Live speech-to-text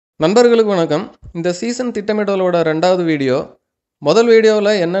நண்பர்களுக்கு வணக்கம். இந்த சீசன் திட்டமிடலோட 2வது வீடியோ. முதல்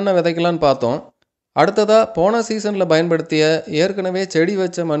வீடியோவில் என்னென்ன விதைக்கலான்னு பார்த்தோம். அடுத்ததாக போன சீசனில் பயன்படுத்திய ஏற்கனவே செடி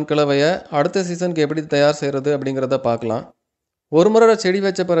வச்ச மண்கலவையை அடுத்த சீசனுக்கு எப்படி தயார் செய்கிறது அப்படிங்கிறத பார்க்கலாம். ஒரு முறை செடி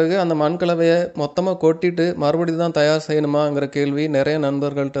வச்ச பிறகு அந்த மண்கலவையை மொத்தமாக கொட்டிட்டு மறுபடியும் தான் தயார் செய்யணுமாங்கிற கேள்வி நிறைய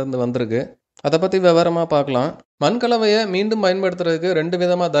நண்பர்கள்ட்ட இருந்து வந்திருக்கு. அதை பற்றி விவரமாக பார்க்கலாம். மண்கலவையை மீண்டும் பயன்படுத்துறதுக்கு 2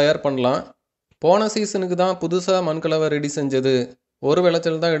 விதமாக தயார் பண்ணலாம். போன சீசனுக்கு தான் புதுசாக மண்கலவை ரெடி செஞ்சது, ஒரு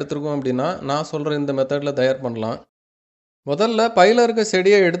விளைச்சல் தான் எடுத்துருக்கோம் அப்படின்னா நான் சொல்கிற இந்த மெத்தடில் தயார் பண்ணலாம். முதல்ல பையில் இருக்க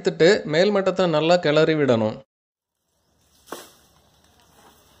செடியை எடுத்துட்டு மேல் மட்டத்தை நல்லா கிளறி விடணும்.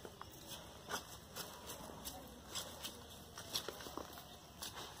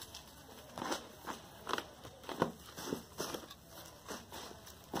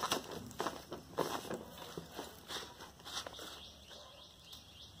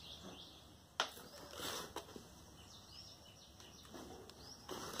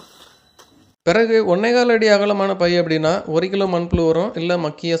 பிறகு 1.25 அடி அகலமான பை அப்படின்னா 1 கிலோ மண்புழு உரம் இல்லை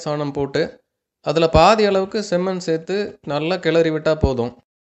மக்கிய சாணம் போட்டு அதில் பாதி அளவுக்கு செம்மண் சேர்த்து நல்லா கிளறி விட்டால் போதும்.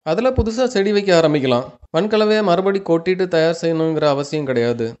 அதில் புதுசாக செடி வைக்க ஆரம்பிக்கலாம். மண்கலவையை மறுபடி கொட்டிட்டு தயார் செய்யணுங்கிற அவசியம்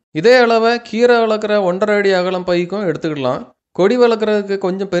கிடையாது. இதே அளவை கீரை வளர்க்குற 1.5 அடி அகலம் பைக்கும் எடுத்துக்கலாம். கொடி வளர்க்குறதுக்கு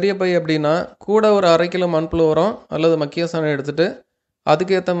கொஞ்சம் பெரிய பை அப்படின்னா கூட ஒரு 1/2 கிலோ மண்புழு உரம் அல்லது மக்கிய சாணம் எடுத்துகிட்டு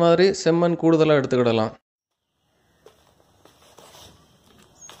அதுக்கேற்ற மாதிரி செம்மண் கூடுதலாக எடுத்துக்கிடலாம்.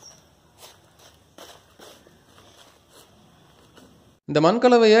 இந்த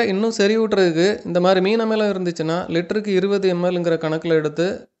மண்கலவையை இன்னும் செறிவூட்டுறதுக்கு இந்த மாதிரி மீன் அமிலம் இருந்துச்சுன்னா லிட்டருக்கு 20 mlங்கிற கணக்கில் எடுத்து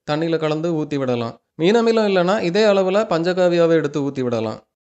தண்ணியில் கலந்து ஊற்றி விடலாம். மீன் அமிலம் இல்லைன்னா இதே அளவில் பஞ்சகாவியாவை எடுத்து ஊற்றி விடலாம்.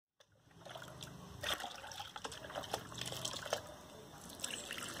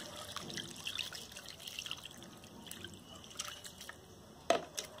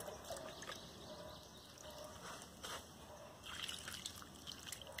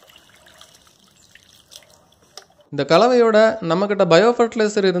 இந்த கலவையோட நம்மக்கிட்ட பயோ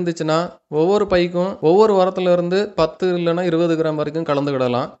ஃபர்டிலைசர் இருந்துச்சுன்னா ஒவ்வொரு பைக்கும் ஒவ்வொரு உரத்துல இருந்து 10 இல்லைன்னா 20 கிராம் வரைக்கும்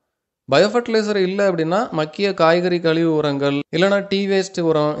கலந்துக்கிடலாம். பயோ ஃபர்டிலைசர் இல்லை அப்படின்னா மக்கிய காய்கறி கழிவு உரங்கள் இல்லைனா டீ வேஸ்ட்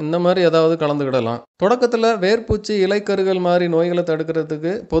உரம் இந்த மாதிரி ஏதாவது கலந்துக்கிடலாம். தொடக்கத்தில் வேர்பூச்சி இலைக்கருகள் மாதிரி நோய்களை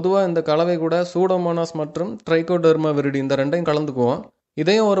தடுக்கிறதுக்கு பொதுவாக இந்த கலவை கூட சூடோமோனாஸ் மற்றும் ட்ரைகோடெர்மா விரிடி இந்த 2ஐயும் கலந்துக்குவோம்.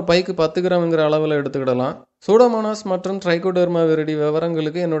 இதையும் ஒரு பைக்கு 10 கிராம்ங்கிற அளவில் எடுத்துக்கிடலாம். சூடோமோனாஸ் மற்றும் ட்ரைகோடெர்மா விரிடி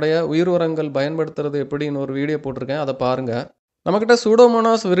விவரங்களுக்கு என்னுடைய உயிர் உரங்கள் பயன்படுத்துறது எப்படின்னு ஒரு வீடியோ போட்டிருக்கேன், அதை பாருங்கள். நம்மக்கிட்ட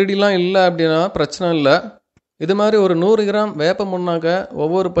சூடோமோனாஸ் விரிடிலாம் இல்லை அப்படின்னா பிரச்சனை இல்லை. இது மாதிரி ஒரு 100 கிராம் வேப்ப முன்னாக்க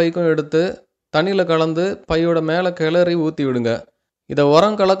ஒவ்வொரு பைக்கும் எடுத்து தண்ணியில் கலந்து பையோட மேலே கிளறி ஊற்றி விடுங்க. இதை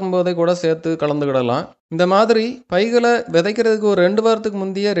உரம் கலக்கும் போதே கூட சேர்த்து கலந்துக்கிடலாம். இந்த மாதிரி பைகளை விதைக்கிறதுக்கு ஒரு 2 வாரத்துக்கு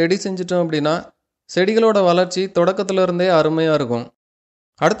முந்தைய ரெடி செஞ்சிட்டோம் அப்படின்னா செடிகளோட வளர்ச்சி தொடக்கத்துல இருந்தே அருமையாக இருக்கும்.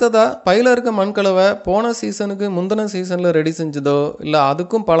 அடுத்ததாக பையில் இருக்க மண்கலவை போன சீசனுக்கு முந்தின சீசனில் ரெடி செஞ்சதோ இல்லை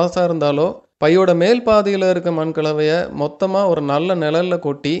அதுக்கும் பழசாக இருந்தாலோ பையோட மேல் பாதியில் இருக்க மண்கலவையை மொத்தமாக ஒரு நல்ல நிழலில்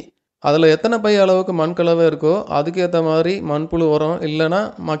கொட்டி அதில் எத்தனை பை அளவுக்கு மண்கலவை இருக்கோ அதுக்கேற்ற மாதிரி மண்புழு உரம் இல்லைன்னா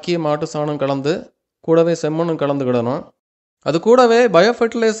மக்கிய மாட்டு சாணம் கலந்து கூடவே செம்மண்ணும் கலந்துக்கிடணும். அது கூடவே பயோ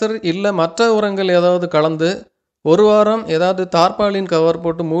ஃபர்டிலைசர் இல்லை மற்ற உரங்கள் ஏதாவது கலந்து ஒரு வாரம் ஏதாவது தார்பாலின் கவர்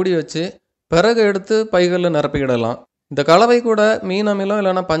போட்டு மூடி வச்சு பிறகு எடுத்து பைகளில் நிரப்பிக்கிடலாம். இந்த கலவை கூட மீன் அமிலம்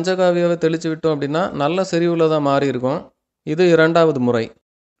இல்லைனா பஞ்சகாவியாவை தெளித்து விட்டோம் அப்படின்னா நல்ல செறிவுள்ளதாக மாறி இருக்கும். இது 2வது முறை.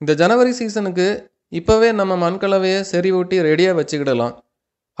 இந்த ஜனவரி சீசனுக்கு இப்போவே நம்ம மண்கலவையை செறிவூட்டி ரெடியாக வச்சுக்கிடலாம்.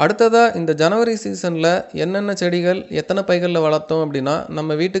 அடுத்ததாக இந்த ஜனவரி சீசனில் என்னென்ன செடிகள் எத்தனை பைகளில் வளர்த்தோம் அப்படின்னா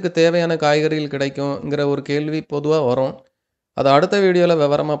நம்ம வீட்டுக்கு தேவையான காய்கறிகள் கிடைக்குங்கிற ஒரு கேள்வி பொதுவாக வரும். அதை அடுத்த வீடியோவில்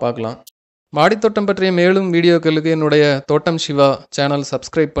விவரமாக பார்க்கலாம். மாடித்தோட்டம் பற்றிய மேலும் வீடியோக்களுக்கு என்னுடைய தோட்டம் சிவா சேனல்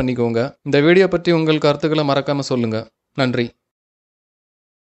சப்ஸ்கிரைப் பண்ணிக்கோங்க. இந்த வீடியோ பற்றி உங்கள் கருத்துக்களை மறக்காமல் சொல்லுங்கள். நன்றி.